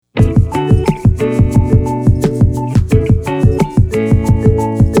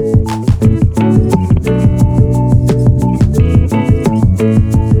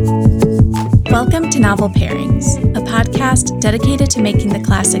dedicated to making the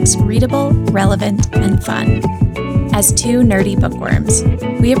classics readable, relevant, and fun. As two nerdy bookworms,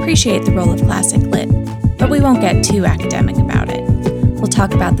 we appreciate the role of classic lit, but we won't get too academic about it. We'll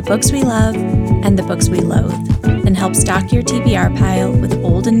talk about the books we love and the books we loathe, and help stock your TBR pile with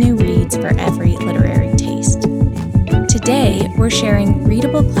old and new reads for every literary taste. Today, we're sharing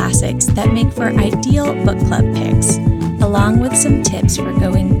readable classics that make for ideal book club picks, along with some tips for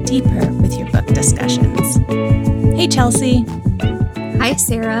going deeper with your book discussions. Hey, Chelsea. Hi,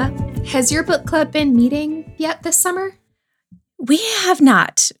 Sarah. Has your book club been meeting yet this summer? We have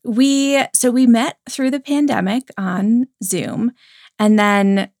not. We met through the pandemic on Zoom, and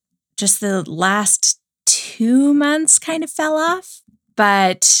then just the last 2 months kind of fell off.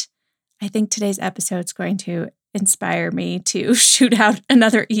 But I think today's episode is going to inspire me to shoot out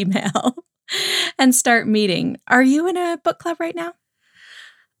another email and start meeting. Are you in a book club right now?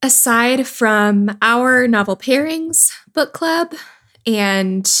 Aside from our novel pairings book club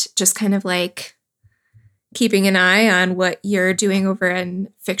and just kind of like keeping an eye on what you're doing over in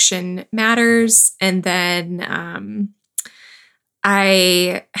Fiction Matters, and then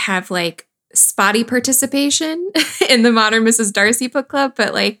I have like spotty participation in the Modern Mrs. Darcy book club,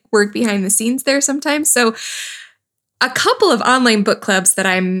 but like work behind the scenes there sometimes. So a couple of online book clubs that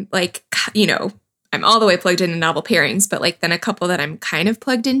I'm like, I'm all the way plugged into novel pairings, but like then a couple that I'm kind of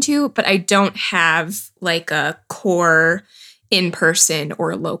plugged into, but I don't have like a core in-person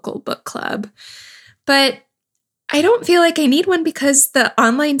or local book club. But I don't feel like I need one because the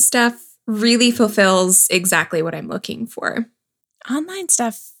online stuff really fulfills exactly what I'm looking for. Online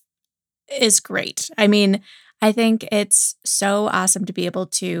stuff is great. I mean, I think it's so awesome to be able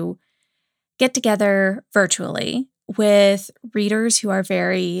to get together virtually with readers who are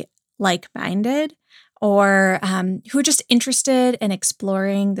very like-minded or who are just interested in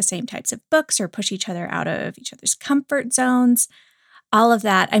exploring the same types of books or push each other out of each other's comfort zones. All of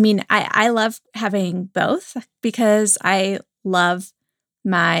that. I mean, I love having both because I love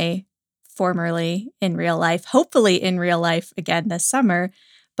my formerly in real life, hopefully in real life again this summer,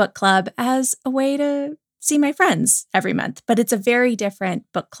 book club as a way to see my friends every month. But it's a very different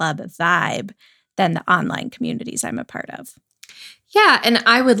book club vibe than the online communities I'm a part of. Yeah, and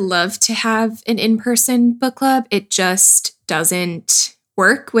I would love to have an in-person book club. It just doesn't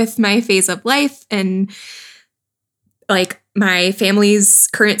work with my phase of life and like my family's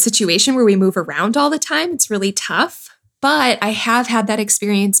current situation where we move around all the time. It's really tough. But I have had that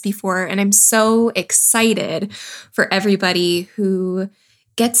experience before, and I'm so excited for everybody who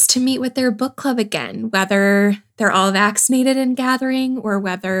gets to meet with their book club again, whether they're all vaccinated and gathering or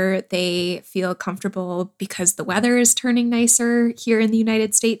whether they feel comfortable because the weather is turning nicer here in the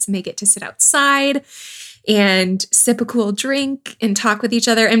United States and they get to sit outside and sip a cool drink and talk with each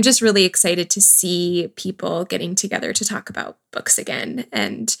other. I'm just really excited to see people getting together to talk about books again.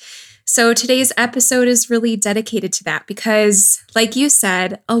 And so today's episode is really dedicated to that because, like you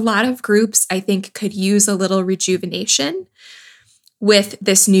said, a lot of groups I think could use a little rejuvenation with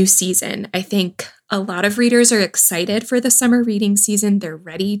this new season. I think a lot of readers are excited for the summer reading season. They're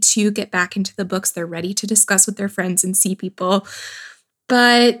ready to get back into the books. They're ready to discuss with their friends and see people.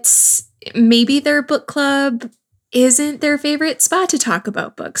 But maybe their book club isn't their favorite spot to talk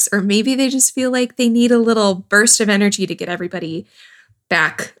about books, or maybe they just feel like they need a little burst of energy to get everybody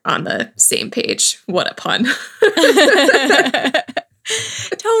back on the same page. What a pun.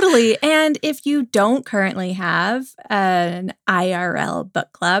 Totally. And if you don't currently have an IRL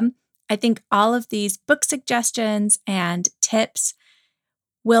book club, I think all of these book suggestions and tips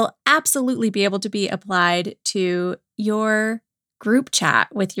will absolutely be able to be applied to your group chat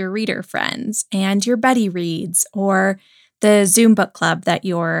with your reader friends and your buddy reads or the Zoom book club that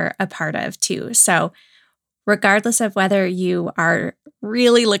you're a part of too. So regardless of whether you are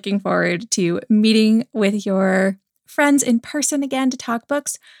really looking forward to meeting with your friends in person again to talk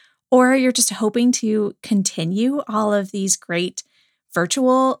books, or you're just hoping to continue all of these great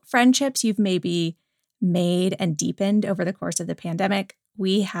virtual friendships you've maybe made and deepened over the course of the pandemic,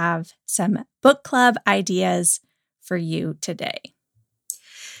 we have some book club ideas for you today.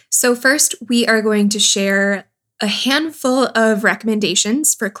 So first, we are going to share a handful of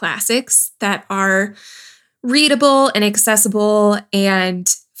recommendations for classics that are readable and accessible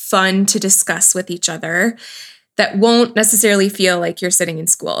and fun to discuss with each other that won't necessarily feel like you're sitting in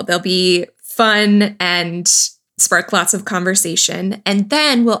school. They'll be fun and spark lots of conversation. And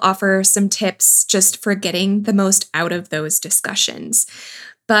then we'll offer some tips just for getting the most out of those discussions.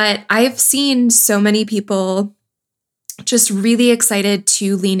 But I've seen so many people just really excited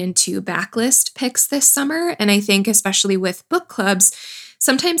to lean into backlist picks this summer. And I think especially with book clubs,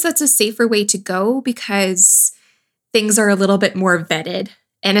 sometimes that's a safer way to go because things are a little bit more vetted.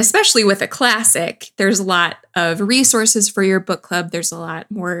 And especially with a classic, there's a lot of resources for your book club. There's a lot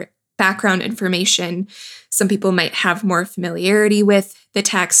more background information. Some people might have more familiarity with the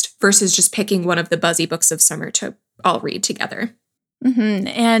text versus just picking one of the buzzy books of summer to all read together. Mm-hmm.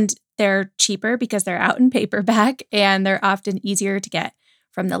 And they're cheaper because they're out in paperback, and they're often easier to get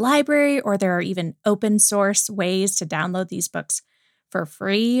from the library, or there are even open source ways to download these books for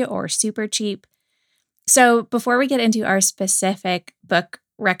free or super cheap. So before we get into our specific book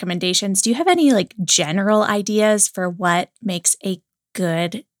recommendations, do you have any like general ideas for what makes a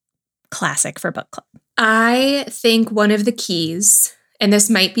good classic for book club? I think one of the keys, and this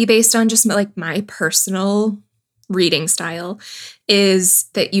might be based on just like my personal reading style, is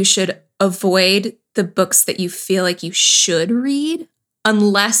that you should avoid the books that you feel like you should read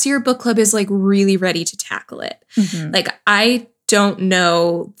unless your book club is like really ready to tackle it. Mm-hmm. Like, I don't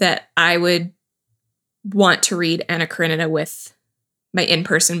know that I would want to read Anna Karenina with my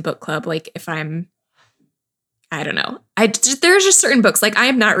in-person book club. Like, if I don't know. There's just certain books. Like, I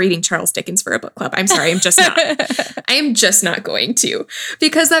am not reading Charles Dickens for a book club. I'm sorry. I'm just not. I am just not going to,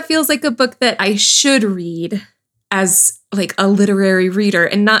 because that feels like a book that I should read as like a literary reader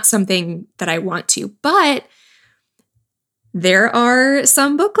and not something that I want to. But there are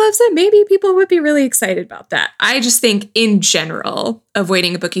some book clubs that maybe people would be really excited about that. I just think in general,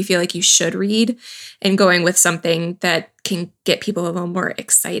 avoiding a book you feel like you should read and going with something that can get people a little more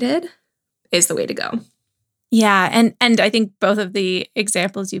excited is the way to go. Yeah. And I think both of the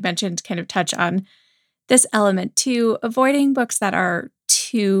examples you mentioned kind of touch on this element too. Avoiding books that are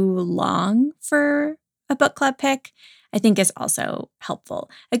too long for a book club pick, I think, is also helpful.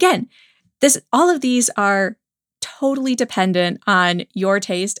 Again, all of these are totally dependent on your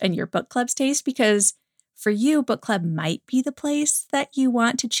taste and your book club's taste, because for you, book club might be the place that you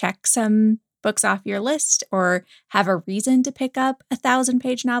want to check some books off your list or have a reason to pick up a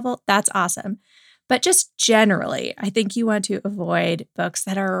 1,000-page novel. That's awesome. But just generally, I think you want to avoid books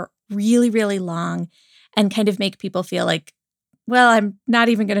that are really, really long and kind of make people feel like, well, I'm not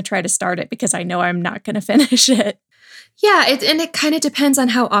even going to try to start it because I know I'm not going to finish it. Yeah, it kind of depends on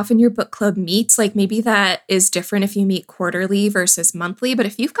how often your book club meets. Like, maybe that is different if you meet quarterly versus monthly. But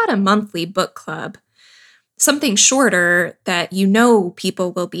if you've got a monthly book club, something shorter that you know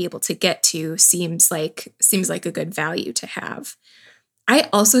people will be able to get to seems like a good value to have. I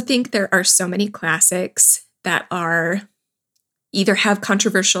also think there are so many classics that are either have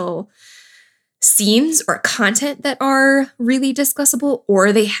controversial scenes or content that are really discussable,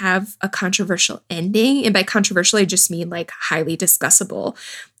 or they have a controversial ending. And by controversial, I just mean like highly discussable.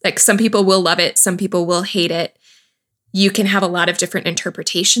 Like, some people will love it, some people will hate it. You can have a lot of different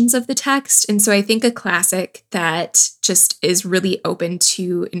interpretations of the text. And so I think a classic that just is really open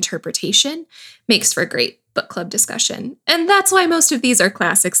to interpretation makes for a great book club discussion. And that's why most of these are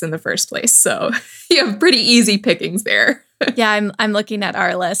classics in the first place. So you have pretty easy pickings there. Yeah, I'm looking at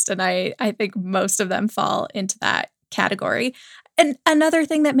our list, and I think most of them fall into that category. And another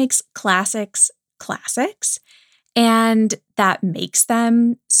thing that makes classics and that makes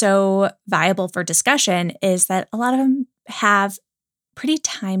them so viable for discussion is that a lot of them have pretty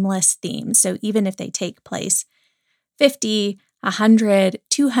timeless themes. So even if they take place 50, 100,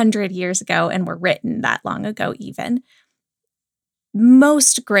 200 years ago and were written that long ago even,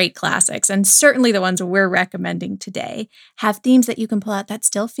 most great classics, and certainly the ones we're recommending today, have themes that you can pull out that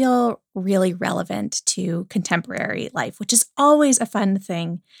still feel really relevant to contemporary life, which is always a fun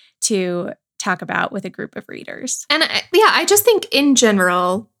thing to talk about with a group of readers. And I just think in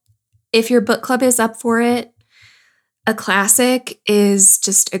general, if your book club is up for it, a classic is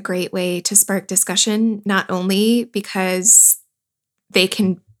just a great way to spark discussion, not only because they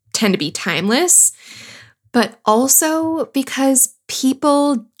can tend to be timeless, but also because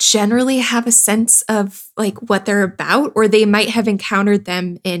people generally have a sense of like what they're about, or they might have encountered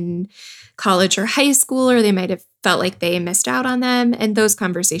them in college or high school, or they might have felt like they missed out on them. And those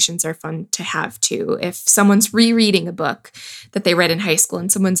conversations are fun to have too. If someone's rereading a book that they read in high school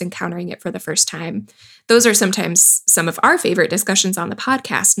and someone's encountering it for the first time, those are sometimes some of our favorite discussions on the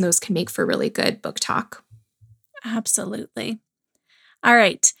podcast, and those can make for really good book talk. Absolutely. All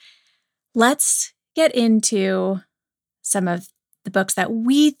right, let's get into some of the books that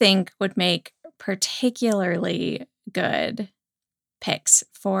we think would make particularly good picks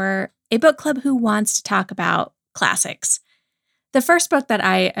for a book club who wants to talk about classics. The first book that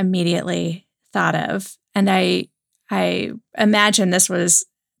I immediately thought of, and I imagine this was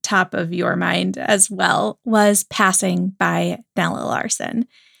top of your mind as well, was Passing by Nella Larsen.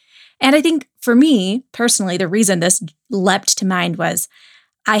 And I think for me, personally, the reason this leapt to mind was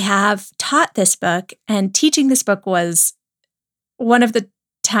I have taught this book, and teaching this book was one of the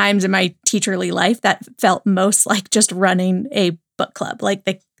times in my teacherly life that felt most like just running a book club. Like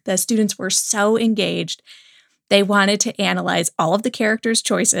the students were so engaged. They wanted to analyze all of the characters'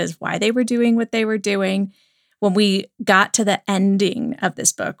 choices, why they were doing what they were doing. When we got to the ending of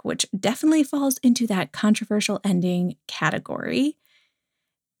this book, which definitely falls into that controversial ending category,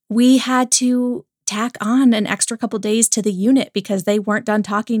 we had to tack on an extra couple days to the unit because they weren't done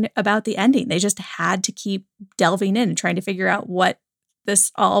talking about the ending. They just had to keep delving in and trying to figure out what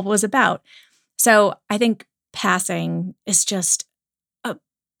this all was about. So I think Passing is just a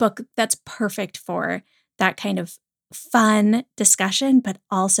book that's perfect for that kind of fun discussion, but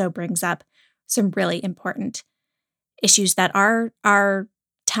also brings up some really important issues that are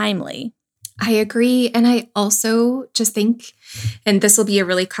timely. I agree. And I also just think, and this will be a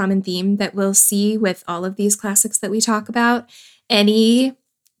really common theme that we'll see with all of these classics that we talk about, any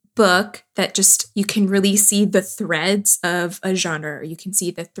book that just you can really see the threads of a genre, or you can see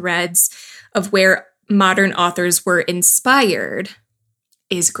the threads of where modern authors were inspired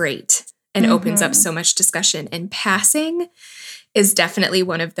is great and opens up so much discussion. And Passing is definitely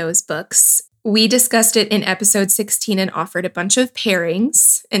one of those books. We discussed it in episode 16 and offered a bunch of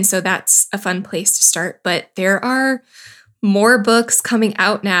pairings. And so that's a fun place to start. But there are more books coming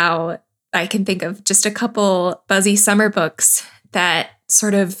out now. I can think of just a couple buzzy summer books that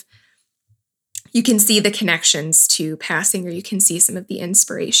sort of, you can see the connections to Passing, or you can see some of the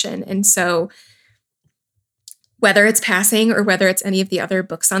inspiration. And so whether it's Passing or whether it's any of the other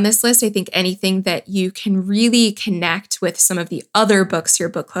books on this list, I think anything that you can really connect with some of the other books your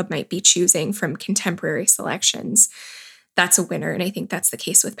book club might be choosing from contemporary selections, that's a winner. And I think that's the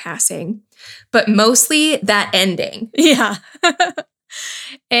case with Passing. But mostly that ending. Yeah.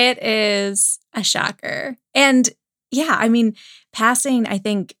 It is a shocker. And yeah, I mean, Passing, I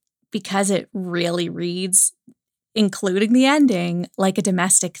think, because it really reads, including the ending, like a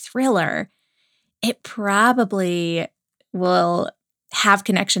domestic thriller, it probably will have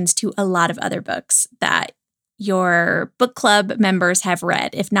connections to a lot of other books that your book club members have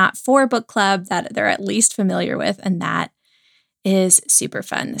read, if not for book club, that they're at least familiar with. And that is super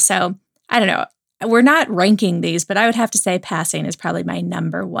fun. So I don't know. We're not ranking these, but I would have to say Passing is probably my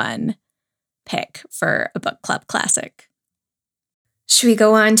number one pick for a book club classic. Should we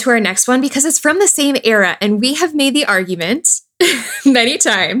go on to our next one? Because it's from the same era, and we have made the argument many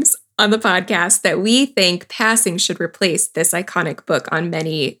times on the podcast that we think Passing should replace this iconic book on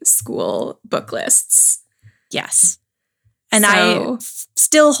many school book lists. Yes. And I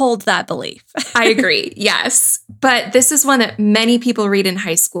still hold that belief. I agree. Yes. But this is one that many people read in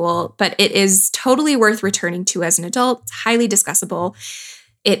high school, but it is totally worth returning to as an adult. It's highly discussable.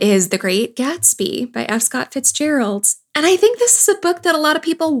 It is The Great Gatsby by F. Scott Fitzgerald. And I think this is a book that a lot of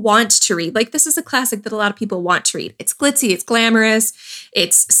people want to read. Like, this is a classic that a lot of people want to read. It's glitzy, it's glamorous,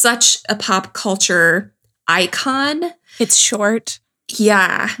 it's such a pop culture icon. It's short.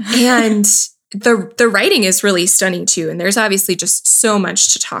 Yeah. And the writing is really stunning too. And there's obviously just so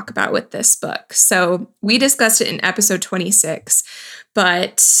much to talk about with this book. So we discussed it in episode 26,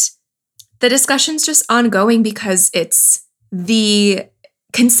 but the discussion's just ongoing because it's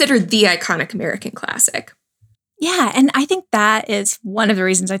considered the iconic American classic. Yeah, and I think that is one of the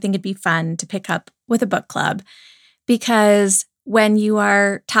reasons I think it'd be fun to pick up with a book club, because when you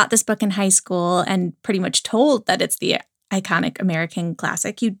are taught this book in high school and pretty much told that it's the iconic American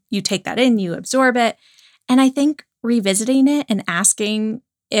classic, you take that in, you absorb it. And I think revisiting it and asking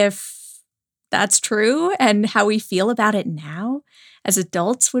if that's true and how we feel about it now as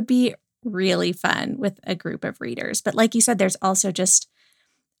adults would be really fun with a group of readers. But like you said, there's also just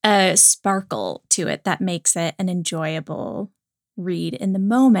a sparkle to it that makes it an enjoyable read in the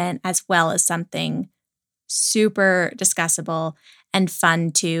moment, as well as something super discussable and fun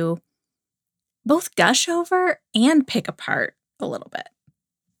to both gush over and pick apart a little bit.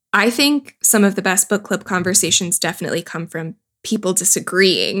 I think some of the best book club conversations definitely come from people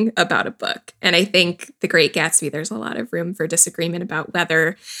disagreeing about a book. And I think The Great Gatsby, there's a lot of room for disagreement about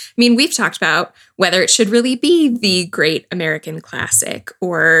whether, we've talked about whether it should really be the great American classic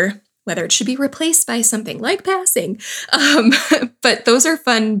or whether it should be replaced by something like Passing. But those are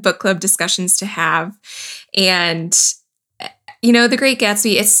fun book club discussions to have. And, The Great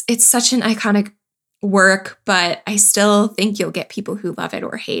Gatsby, it's such an iconic work, but I still think you'll get people who love it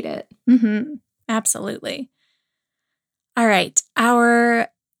or hate it. Mm-hmm. Absolutely. All right. Our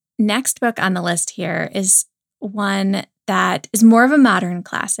next book on the list here is one that is more of a modern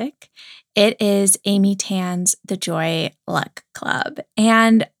classic. It is Amy Tan's The Joy Luck Club.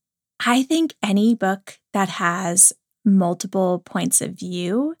 And I think any book that has multiple points of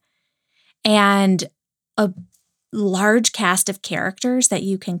view and a large cast of characters that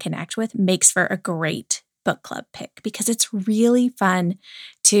you can connect with makes for a great book club pick because it's really fun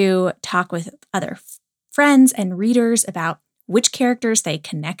to talk with other friends and readers about which characters they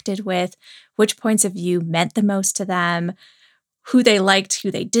connected with, which points of view meant the most to them, who they liked,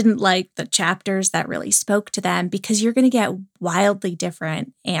 who they didn't like, the chapters that really spoke to them, because you're going to get wildly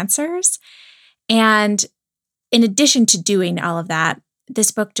different answers. And in addition to doing all of that,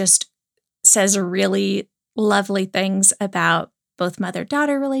 this book just says really lovely things about both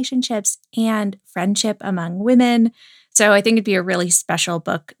mother-daughter relationships and friendship among women. So I think it'd be a really special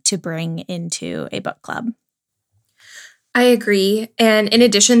book to bring into a book club. I agree. And in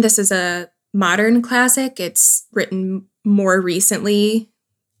addition, this is a modern classic. It's written more recently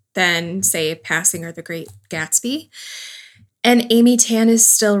than, say, Passing or The Great Gatsby. And Amy Tan is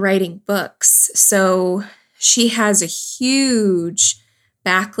still writing books. So she has a huge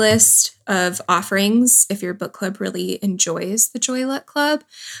backlist of offerings if your book club really enjoys the Joy Luck Club.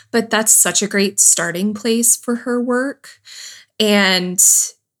 But that's such a great starting place for her work. And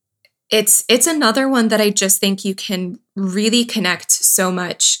it's another one that I just think you can really connect so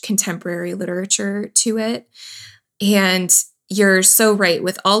much contemporary literature to it. And you're so right.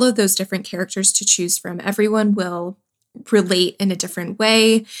 With all of those different characters to choose from, everyone will relate in a different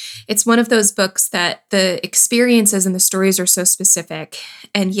way. It's one of those books that the experiences and the stories are so specific,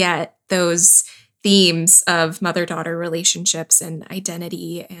 and yet those themes of mother-daughter relationships and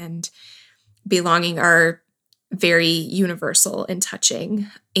identity and belonging are very universal and touching.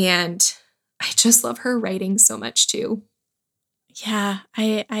 And I just love her writing so much too. Yeah,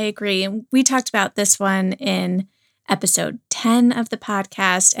 I agree. And we talked about this one in episode 10 of the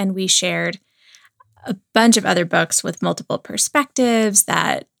podcast, and we shared a bunch of other books with multiple perspectives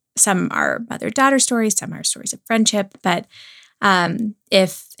that some are mother-daughter stories, some are stories of friendship. But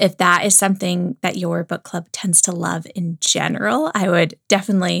if that is something that your book club tends to love in general, I would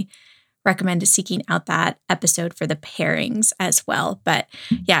definitely recommend seeking out that episode for the pairings as well. But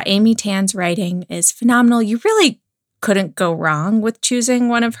yeah, Amy Tan's writing is phenomenal. You really couldn't go wrong with choosing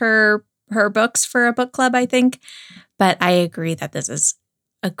one of her books for a book club, I think. But I agree that this is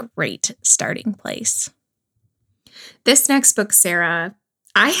a great starting place. This next book, Sarah,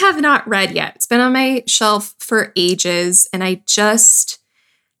 I have not read yet. It's been on my shelf for ages, and I just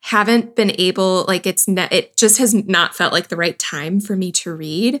haven't been able, it just has not felt like the right time for me to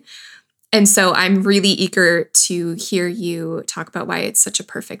read. And so I'm really eager to hear you talk about why it's such a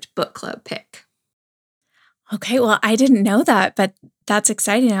perfect book club pick. Okay, well, I didn't know that, but that's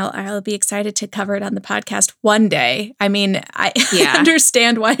exciting. I'll be excited to cover it on the podcast one day. I mean, I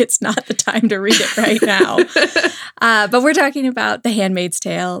understand why it's not the time to read it right now. But we're talking about The Handmaid's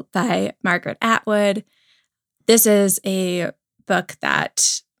Tale by Margaret Atwood. This is a book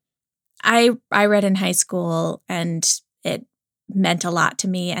that I read in high school, and it meant a lot to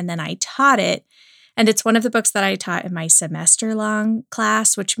me. And then I taught it. And it's one of the books that I taught in my semester-long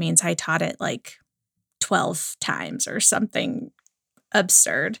class, which means I taught it like 12 times or something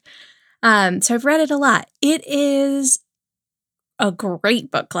absurd. So I've read it a lot. It is a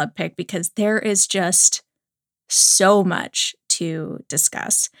great book club pick because there is just so much to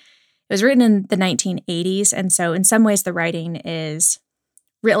discuss. It was written in the 1980s. And so in some ways the writing is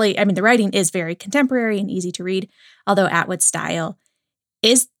the writing is very contemporary and easy to read, although Atwood's style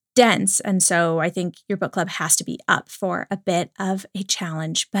is dense. And so I think your book club has to be up for a bit of a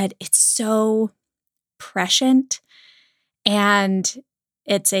challenge, but it's so prescient, and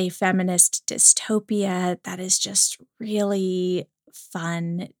it's a feminist dystopia that is just really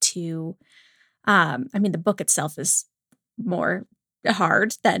fun to, the book itself is more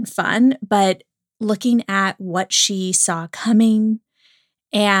hard than fun, but looking at what she saw coming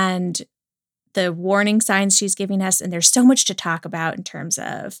and the warning signs she's giving us, and there's so much to talk about in terms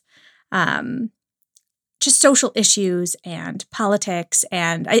of just social issues and politics.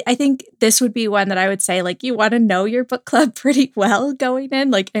 And I think this would be one that I would say, like, you want to know your book club pretty well going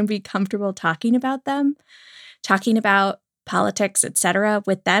in, and be comfortable talking about them, talking about politics, etc.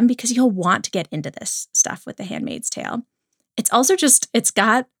 with them, because you'll want to get into this stuff with The Handmaid's Tale. It's also it's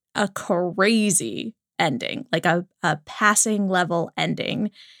got a crazy ending, like a passing level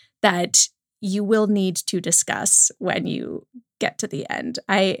ending that you will need to discuss when you get to the end.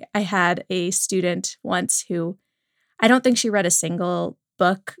 I had a student once who I don't think she read a single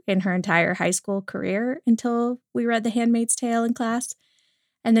book in her entire high school career until we read The Handmaid's Tale in class.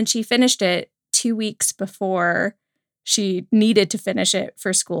 And then she finished it 2 weeks before she needed to finish it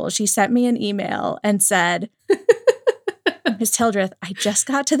for school. She sent me an email and said, Ms. Hildreth, I just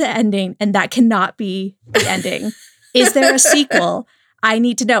got to the ending, and that cannot be the ending. Is there a sequel? I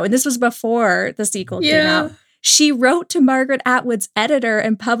need to know. And this was before the sequel came out. She wrote to Margaret Atwood's editor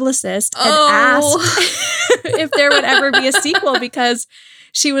and publicist and asked if there would ever be a sequel because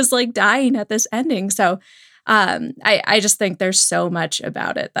she was like dying at this ending. So I just think there's so much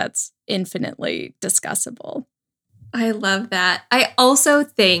about it that's infinitely discussable. I love that. I also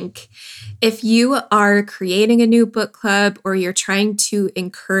think if you are creating a new book club or you're trying to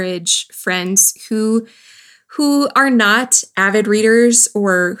encourage friends who are not avid readers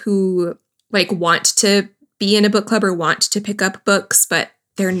or who like want to be in a book club or want to pick up books, but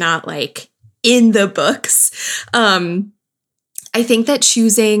they're not like in the books. I think that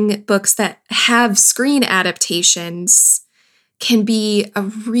choosing books that have screen adaptations can be a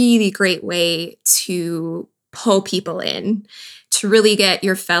really great way to pull people in, to really get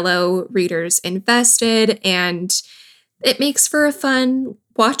your fellow readers invested. And it makes for a fun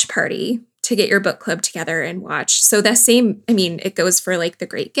watch party to get your book club together and watch. So that same, I mean, it goes for like The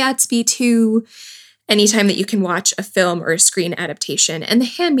Great Gatsby too. Anytime that you can watch a film or a screen adaptation. And The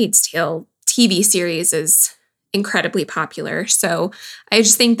Handmaid's Tale TV series is incredibly popular. So I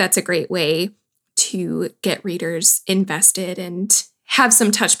just think that's a great way to get readers invested and have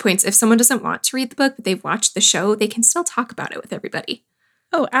some touch points. If someone doesn't want to read the book, but they've watched the show, they can still talk about it with everybody.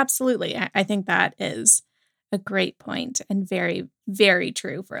 Oh, absolutely. I think that is a great point and very, very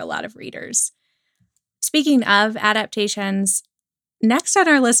true for a lot of readers. Speaking of adaptations, next on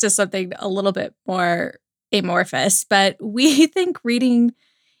our list is something a little bit more amorphous, but we think reading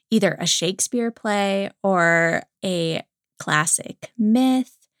either a Shakespeare play or a classic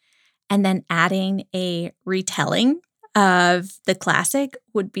myth and then adding a retelling of the classic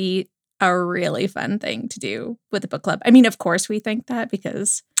would be a really fun thing to do with a book club. I mean, of course we think that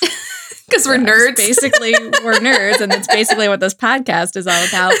because we're nerds. Basically, we're nerds, and it's basically what this podcast is all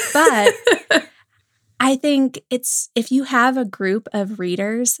about. But I think if you have a group of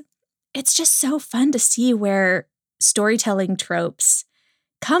readers, it's just so fun to see where storytelling tropes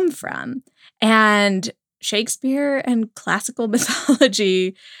come from. And Shakespeare and classical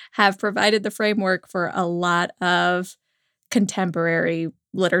mythology have provided the framework for a lot of contemporary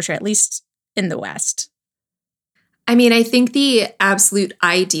literature, at least in the West. I mean, I think the absolute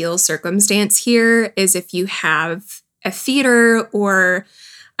ideal circumstance here is if you have a theater, or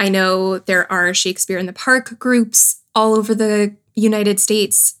I know there are Shakespeare in the Park groups all over the United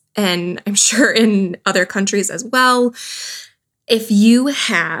States, and I'm sure in other countries as well. If you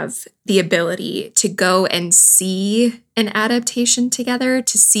have the ability to go and see an adaptation together,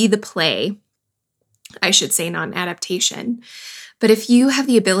 to see the play, I should say not an adaptation, but if you have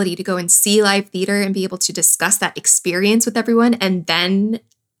the ability to go and see live theater and be able to discuss that experience with everyone and then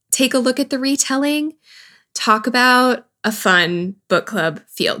take a look at the retelling, talk about a fun book club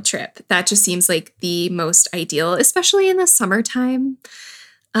field trip. That just seems like the most ideal, especially in the summertime.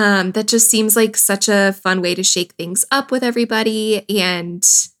 That just seems like such a fun way to shake things up with everybody. And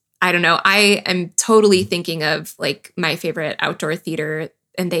I don't know, I am totally thinking of like my favorite outdoor theater,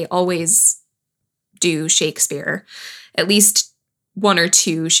 and they always do Shakespeare, at least one or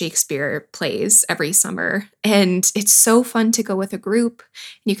two Shakespeare plays every summer. And it's so fun to go with a group.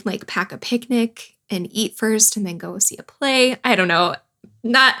 You can like pack a picnic and eat first and then go see a play. I don't know.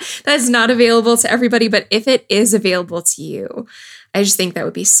 That's not available to everybody, but if it is available to you, I just think that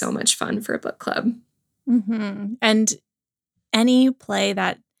would be so much fun for a book club. Mm-hmm. And any play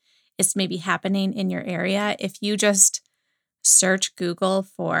that is maybe happening in your area, if you just search Google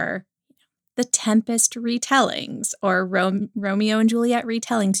for The Tempest retellings or Romeo and Juliet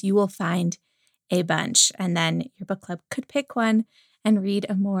retellings, you will find a bunch. And then your book club could pick one and read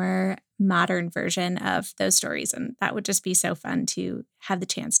a more modern version of those stories. And that would just be so fun to have the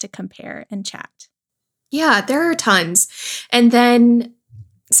chance to compare and chat. Yeah, there are tons. And then,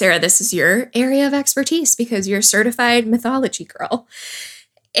 Sarah, this is your area of expertise because you're a certified mythology girl.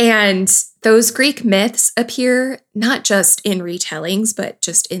 And those Greek myths appear not just in retellings, but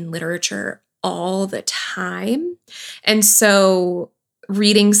just in literature all the time. And so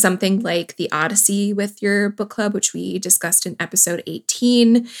reading something like the Odyssey with your book club, which we discussed in episode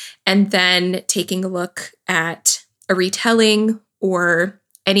 18, and then taking a look at a retelling or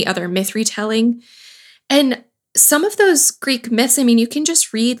any other myth retelling. And some of those Greek myths, I mean, you can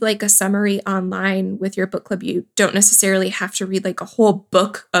just read like a summary online with your book club. You don't necessarily have to read like a whole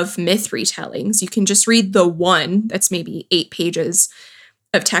book of myth retellings. You can just read the one that's maybe 8 pages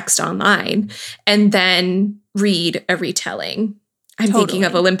of text online and then read a retelling. I'm thinking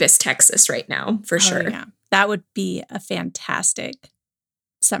of Olympus, Texas right now, for sure. Yeah. That would be a fantastic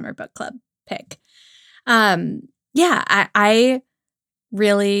summer book club pick. I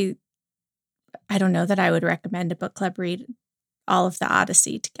really I don't know that I would recommend a book club read all of the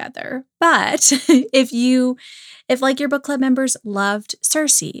Odyssey together. But if like your book club members loved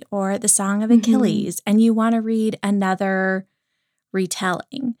Circe or The Song of Achilles and you want to read another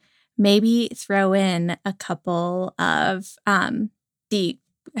retelling, maybe throw in a couple of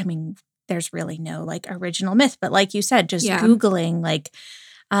there's really no like original myth, but like you said, just Googling like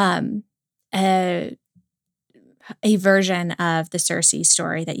a version of the Circe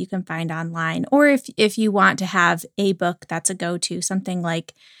story that you can find online. Or if you want to have a book that's a go-to, something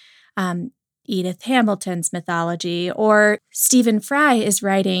like Edith Hamilton's mythology, or Stephen Fry is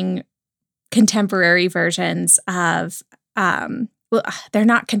writing contemporary versions of, they're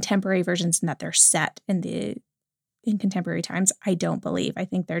not contemporary versions in that they're set in contemporary times. I don't believe. I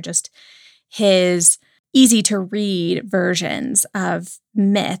think they're just his easy to read versions of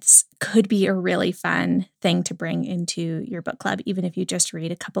myths could be a really fun thing to bring into your book club, even if you just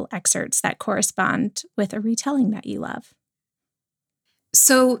read a couple excerpts that correspond with a retelling that you love.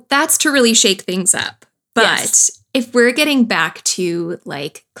 So that's to really shake things up. But if we're getting back to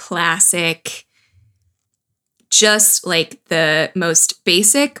like classic, just like the most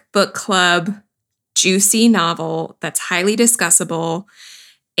basic book club, juicy novel that's highly discussable,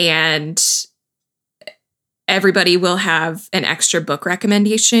 and everybody will have an extra book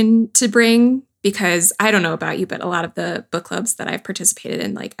recommendation to bring, because I don't know about you, but a lot of the book clubs that I've participated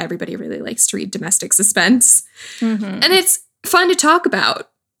in, like everybody really likes to read domestic suspense. And it's fun to talk about.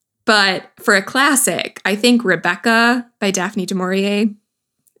 But for a classic, I think Rebecca by Daphne du Maurier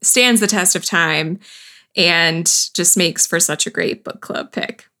stands the test of time and just makes for such a great book club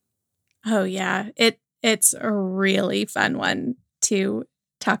pick. Oh, yeah. It's a really fun one to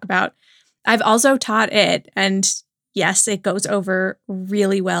talk about. I've also taught it, and yes, it goes over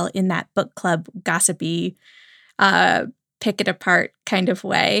really well in that book club gossipy, pick it apart kind of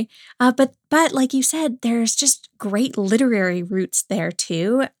way. But like you said, there's just great literary roots there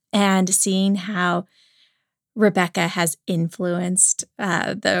too, and seeing how Rebecca has influenced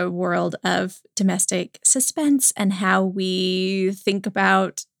the world of domestic suspense and how we think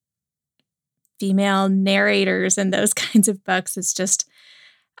about female narrators and those kinds of books is just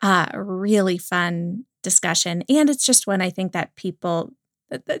a really fun discussion. And it's just one I think that people,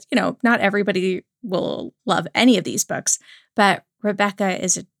 not everybody will love any of these books, but Rebecca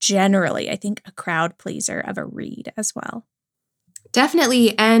is generally, I think, a crowd pleaser of a read as well.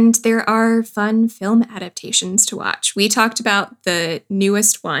 Definitely. And there are fun film adaptations to watch. We talked about the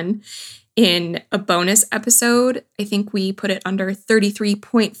newest one in a bonus episode. I think we put it under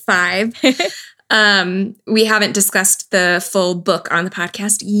 33.5. We haven't discussed the full book on the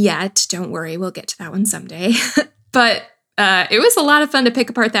podcast yet. Don't worry, we'll get to that one someday. But it was a lot of fun to pick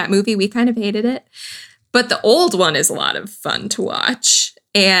apart that movie. We kind of hated it. But the old one is a lot of fun to watch.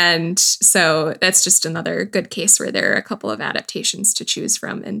 And so that's just another good case where there are a couple of adaptations to choose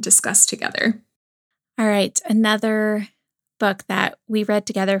from and discuss together. All right, another book that we read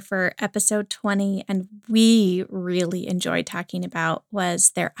together for episode 20 and we really enjoyed talking about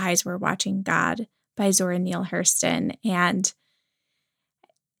was Their Eyes Were Watching God by Zora Neale Hurston. And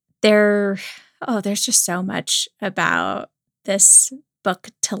there's just so much about this book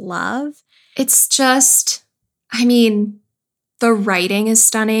to love. It's just, the writing is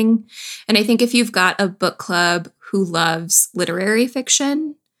stunning. And I think if you've got a book club who loves literary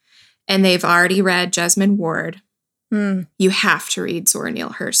fiction and they've already read Jesmyn Ward, you have to read Zora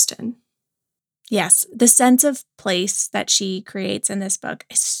Neale Hurston. Yes, the sense of place that she creates in this book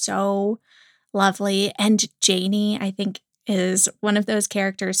is so lovely. And Janie, I think, is one of those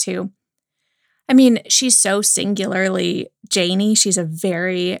characters who, she's so singularly Janie. She's a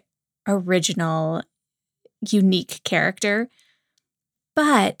very original, unique character.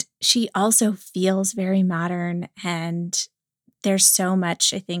 But she also feels very modern, and there's so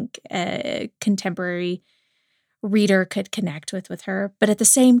much I think a contemporary reader could connect with her. But at the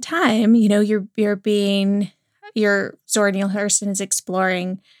same time, your Zora Neale Hurston is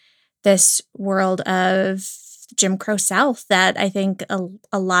exploring this world of Jim Crow South that I think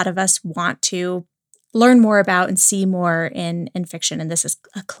a lot of us want to learn more about and see more in fiction. And this is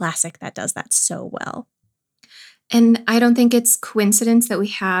a classic that does that so well. And I don't think it's coincidence that we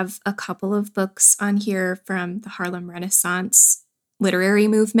have a couple of books on here from the Harlem Renaissance literary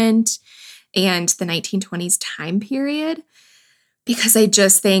movement and the 1920s time period, because I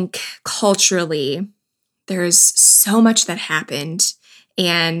just think culturally there's so much that happened,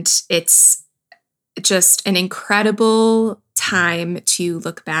 and it's just an incredible time to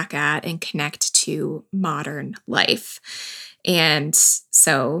look back at and connect to modern life. And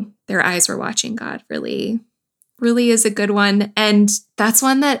so Their Eyes Were Watching God really is a good one. And that's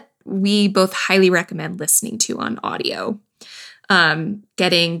one that we both highly recommend listening to on audio.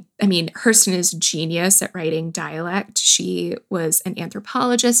 Hurston is a genius at writing dialect. She was an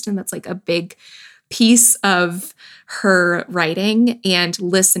anthropologist, and that's like a big piece of her writing, and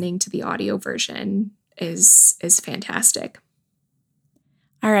listening to the audio version is fantastic.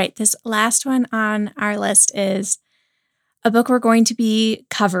 All right, this last one on our list is a book we're going to be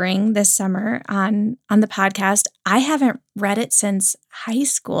covering this summer on the podcast. I haven't read it since high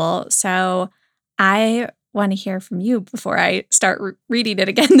school, so I want to hear from you before I start reading it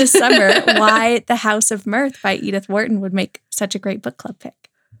again this summer, why The House of Mirth by Edith Wharton would make such a great book club pick.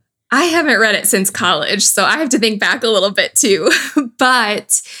 I haven't read it since college, so I have to think back a little bit too.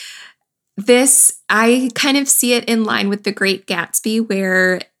 But this, I kind of see it in line with The Great Gatsby,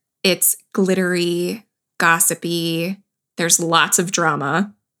 where it's glittery, gossipy, there's lots of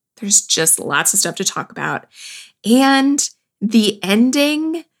drama, there's just lots of stuff to talk about. And the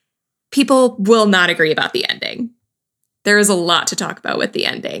ending, people will not agree about the ending. There is a lot to talk about with the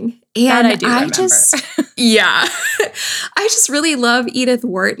ending. And that I do remember. I just really love Edith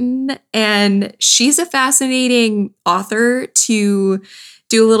Wharton, and she's a fascinating author to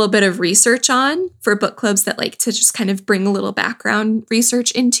do a little bit of research on for book clubs that like to just kind of bring a little background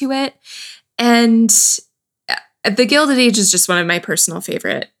research into it. And The Gilded Age is just one of my personal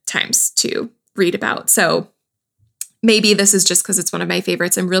favorite times to read about. So maybe this is just because it's one of my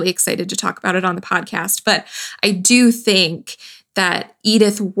favorites. I'm really excited to talk about it on the podcast. But I do think that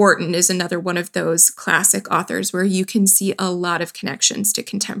Edith Wharton is another one of those classic authors where you can see a lot of connections to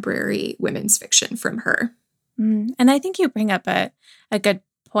contemporary women's fiction from her. And I think you bring up a good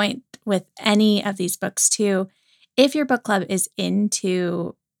point with any of these books too. If your book club is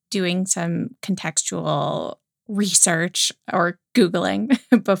into doing some contextual research or Googling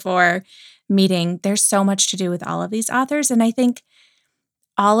before meeting, there's so much to do with all of these authors. And I think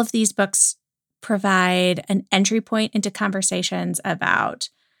all of these books provide an entry point into conversations about,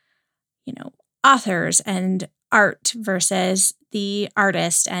 authors and art versus the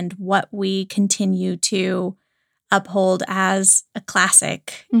artist and what we continue to uphold as a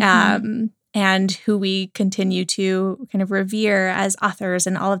classic, and who we continue to kind of revere as authors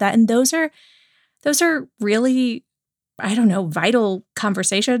and all of that. And those are really, vital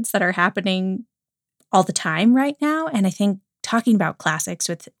conversations that are happening all the time right now. And I think talking about classics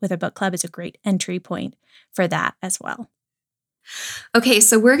with a book club is a great entry point for that as well. Okay,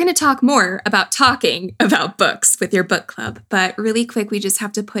 so we're going to talk more about talking about books with your book club. But really quick, we just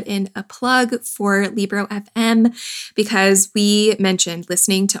have to put in a plug for Libro FM, because we mentioned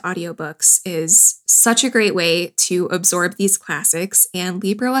listening to audiobooks is such a great way to absorb these classics. And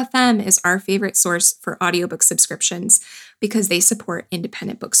Libro FM is our favorite source for audiobook subscriptions because they support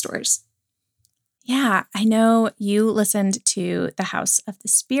independent bookstores. Yeah, I know you listened to The House of the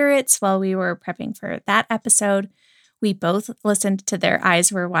Spirits while we were prepping for that episode. We both listened to Their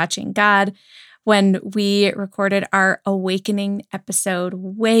Eyes Were Watching God when we recorded our Awakening episode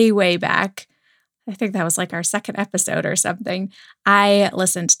way, way back. I think that was like our second episode or something. I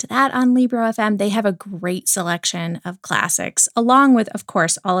listened to that on Libro FM. They have a great selection of classics, along with, of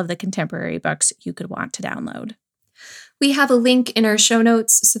course, all of the contemporary books you could want to download. We have a link in our show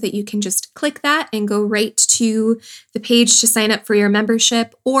notes so that you can just click that and go right to the page to sign up for your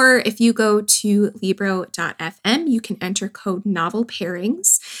membership. Or if you go to Libro.fm, you can enter code Novel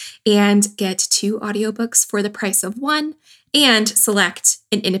Pairings and get 2 audiobooks for the price of 1 and select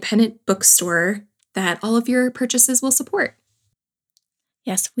an independent bookstore that all of your purchases will support.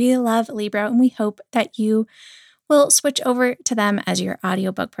 Yes, we love Libro, and we hope that you will switch over to them as your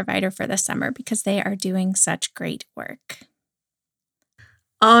audiobook provider for the summer because they are doing such great work.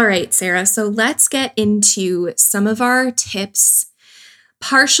 All right, Sarah, so let's get into some of our tips,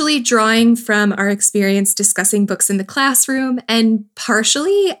 partially drawing from our experience discussing books in the classroom, and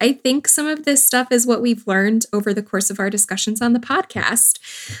partially, I think some of this stuff is what we've learned over the course of our discussions on the podcast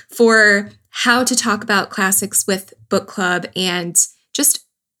for how to talk about classics with book club, and just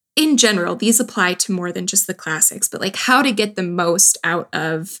in general, these apply to more than just the classics, but like how to get the most out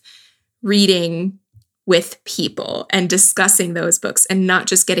of reading with people and discussing those books and not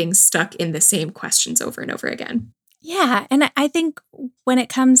just getting stuck in the same questions over and over again. Yeah, and I think when it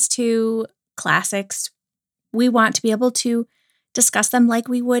comes to classics, we want to be able to discuss them like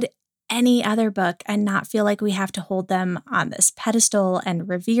we would any other book and not feel like we have to hold them on this pedestal and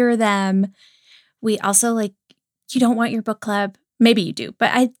revere them. We also you don't want your book club, maybe you do,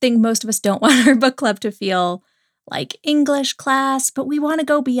 but I think most of us don't want our book club to feel like English class, but we want to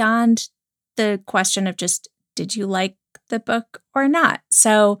go beyond the question of just, did you like the book or not?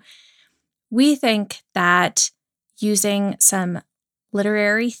 So we think that using some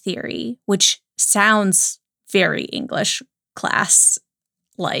literary theory, which sounds very English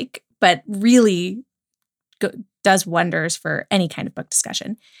class-like, but really does wonders for any kind of book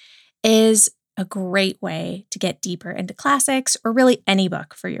discussion, is a great way to get deeper into classics or really any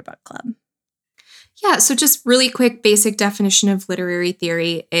book for your book club. Yeah, so just really quick basic definition of literary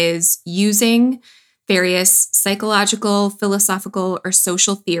theory is using various psychological, philosophical, or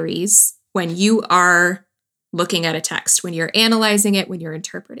social theories when you are looking at a text, when you're analyzing it, when you're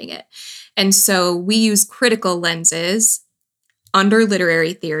interpreting it. And so we use critical lenses under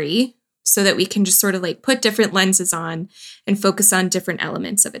literary theory so that we can just sort of like put different lenses on and focus on different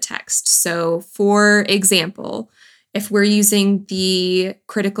elements of a text. So for example, if we're using the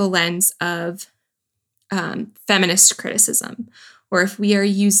critical lens of feminist criticism, or if we are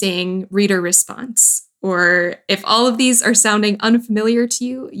using reader response, or if all of these are sounding unfamiliar to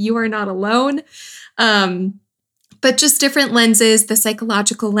you, you are not alone. But just different lenses, the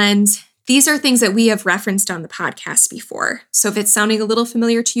psychological lens, these are things that we have referenced on the podcast before. So if it's sounding a little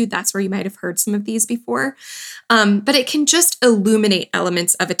familiar to you, that's where you might have heard some of these before. But it can just illuminate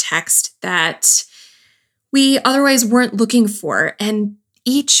elements of a text that we otherwise weren't looking for. And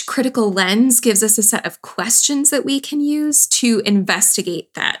each critical lens gives us a set of questions that we can use to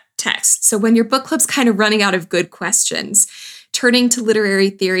investigate that text. So when your book club's kind of running out of good questions, turning to literary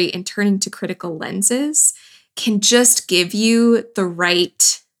theory and turning to critical lenses can just give you the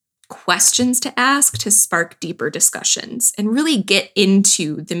right questions to ask to spark deeper discussions and really get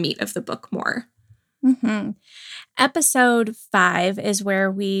into the meat of the book more. Mm-hmm. Episode 5 is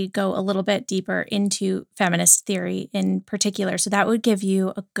where we go a little bit deeper into feminist theory in particular. So that would give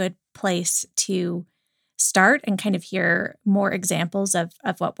you a good place to start and kind of hear more examples of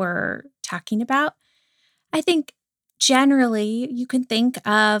what we're talking about. I think generally you can think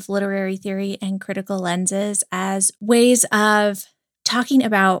of literary theory and critical lenses as ways of talking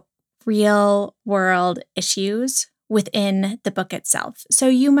about real world issues within the book itself. So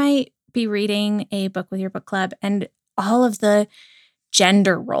you might be reading a book with your book club and all of the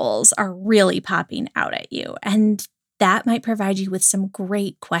gender roles are really popping out at you. And that might provide you with some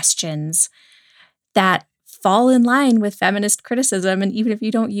great questions that fall in line with feminist criticism. And even if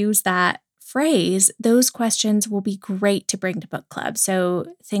you don't use that phrase, those questions will be great to bring to book club. So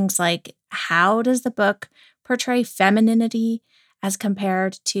things like, how does the book portray femininity as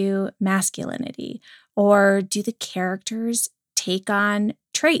compared to masculinity? Or do the characters take on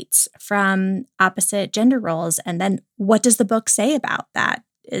traits from opposite gender roles? And then what does the book say about that?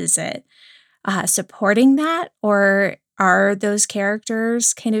 Is it supporting that? Or are those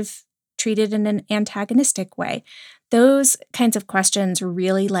characters kind of treated in an antagonistic way? Those kinds of questions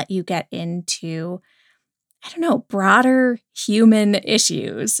really let you get into, broader human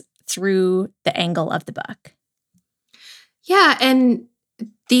issues through the angle of the book. Yeah, and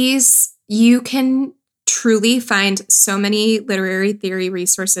these, you can truly find so many literary theory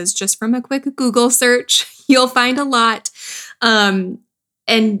resources just from a quick Google search. You'll find a lot. And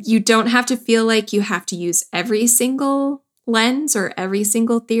you don't have to feel like you have to use every single lens or every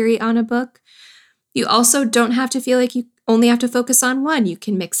single theory on a book. You also don't have to feel like you only have to focus on one. You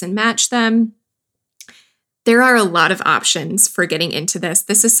can mix and match them. There are a lot of options for getting into this.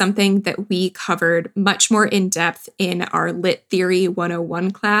 This is something that we covered much more in depth in our Lit Theory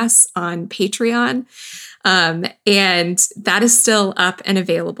 101 class on Patreon. And that is still up and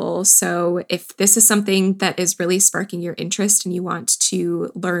available. So if this is something that is really sparking your interest and you want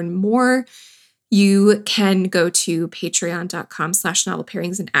to learn more, you can go to patreon.com/novel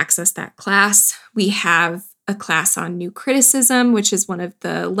pairings and access that class. We have a class on new criticism, which is one of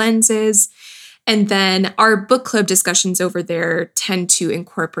the lenses. And then our book club discussions over there tend to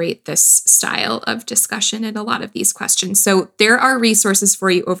incorporate this style of discussion in a lot of these questions. So there are resources for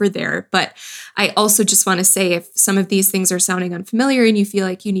you over there. But I also just want to say, if some of these things are sounding unfamiliar and you feel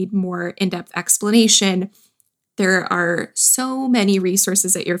like you need more in-depth explanation, there are so many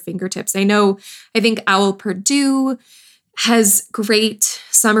resources at your fingertips. I think Owl Purdue has great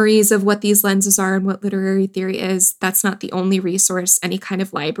summaries of what these lenses are and what literary theory is. That's not the only resource. Any kind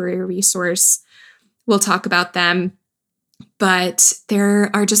of library resource, we'll talk about them. But there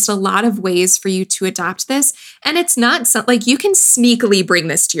are just a lot of ways for you to adopt this. And it's not like you can sneakily bring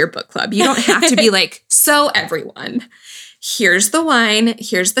this to your book club. You don't have to be like, so everyone, here's the wine,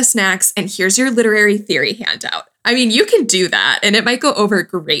 here's the snacks, and here's your literary theory handout. I mean, you can do that and it might go over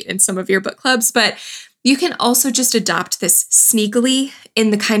great in some of your book clubs, but you can also just adopt this sneakily in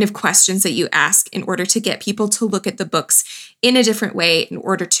the kind of questions that you ask in order to get people to look at the books in a different way, in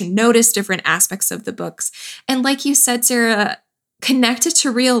order to notice different aspects of the books. And like you said, Sarah, connect it to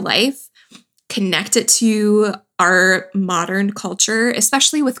real life. connect it to our modern culture,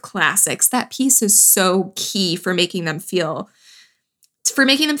 especially with classics. That piece is so key for making them feel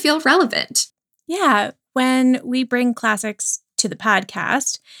relevant. Yeah, when we bring classics to the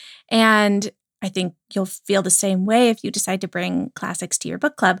podcast, and I think you'll feel the same way if you decide to bring classics to your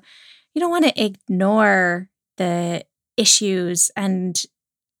book club, you don't want to ignore the issues and,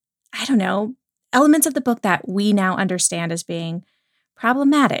 I don't know, elements of the book that we now understand as being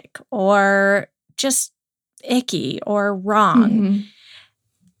problematic or just icky or wrong. Mm-hmm.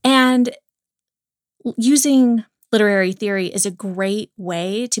 And using literary theory is a great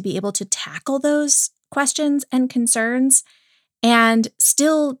way to be able to tackle those questions and concerns and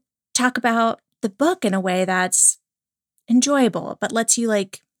still talk about the book in a way that's enjoyable, but lets you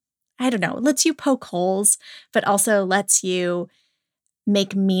lets you poke holes, but also lets you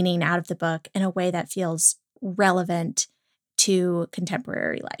make meaning out of the book in a way that feels relevant to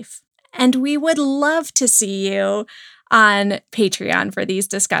contemporary life. And we would love to see you on Patreon for these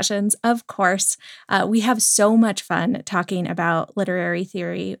discussions. Of course, we have so much fun talking about literary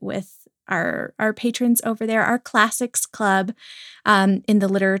theory with our patrons over there, our Classics Club in the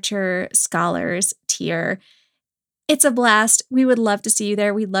Literature Scholars tier. It's a blast. We would love to see you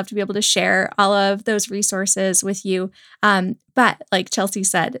there. We'd love to be able to share all of those resources with you. But like Chelsea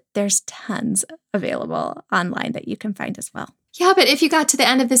said, there's tons available online that you can find as well. Yeah, but if you got to the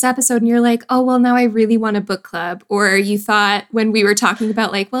end of this episode and you're like, oh, well, now I really want a book club, or you thought when we were talking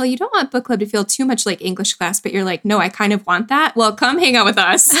about like, well, you don't want book club to feel too much like English class, but you're like, no, I kind of want that. Well, come hang out with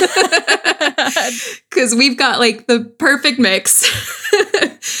us because we've got like the perfect mix.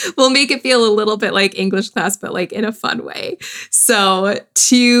 We'll make it feel a little bit like English class, but like in a fun way. So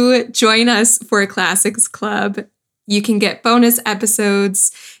to join us for a Classics Club, you can get bonus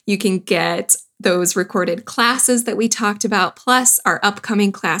episodes. You can get those recorded classes that we talked about, plus our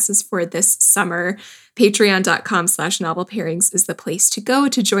upcoming classes for this summer. Patreon.com/novel pairings is the place to go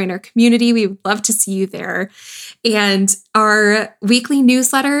to join our community. We would love to see you there. And our weekly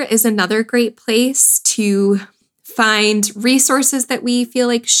newsletter is another great place to find resources that we feel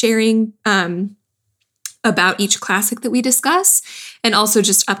like sharing about each classic that we discuss, and also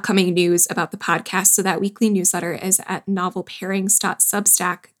just upcoming news about the podcast. So that weekly newsletter is at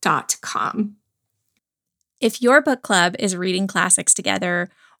novelpairings.substack.com. If your book club is reading classics together,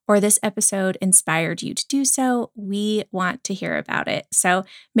 or this episode inspired you to do so, we want to hear about it. So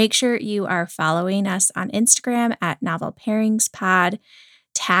make sure you are following us on Instagram at Novel Pairings Pod.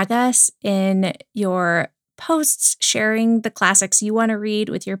 Tag us in your posts sharing the classics you want to read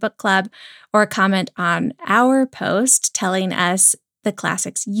with your book club, or comment on our post telling us the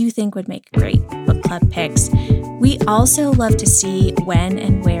classics you think would make great book club picks. We also love to see when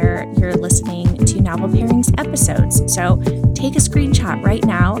and where you're listening to Novel Pairings episodes. So take a screenshot right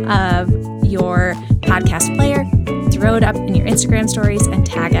now of your podcast player, throw it up in your Instagram stories, and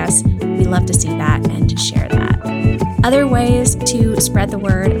tag us. We love to see that and to share that. Other ways to spread the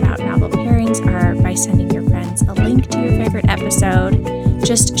word about Novel Pairings are by sending your friends a link to your favorite episode,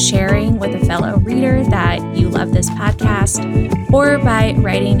 just sharing with a fellow reader that you love this podcast, or by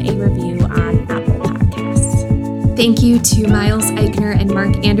writing a review on Apple Podcasts. Thank you to Miles Eichner and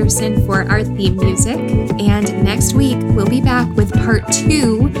Mark Anderson for our theme music. And next week, we'll be back with part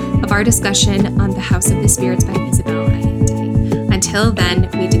 2 of our discussion on The House of the Spirits by Isabel Allende. Until then,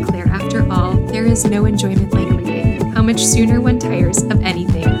 we declare, after all, there is no enjoyment like reading. How much sooner one tires of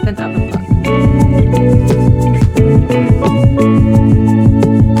anything than of a book.